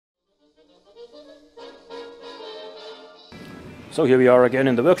So here we are again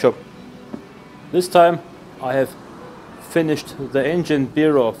in the workshop. This time I have finished the engine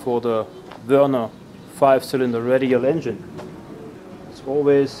bearer for the Verner 5-cylinder radial engine. It's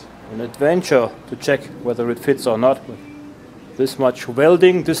always an adventure to check whether it fits or not. With this much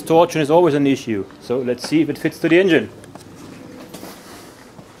welding, distortion is always an issue. So let's see if it fits to the engine.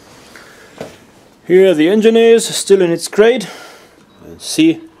 Here the engine is still in its crate. And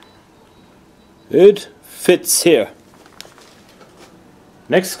see, it fits here.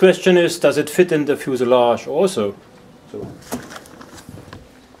 Next question is, does it fit in the fuselage also?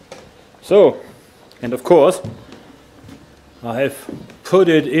 So, and of course, I have put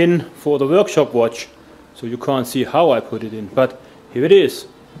it in for the workshop watch, so you can't see how I put it in, but here it is.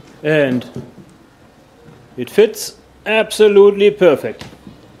 And it fits absolutely perfect.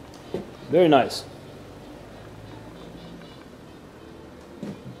 Very nice.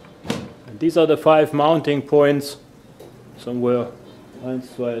 And these are the 5 mounting points, somewhere 1,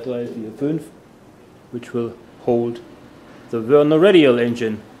 2, 3, 4, 5, which will hold the Verner radial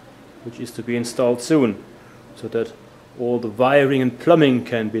engine, which is to be installed soon, so that all the wiring and plumbing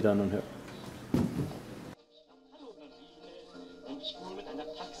can be done on her.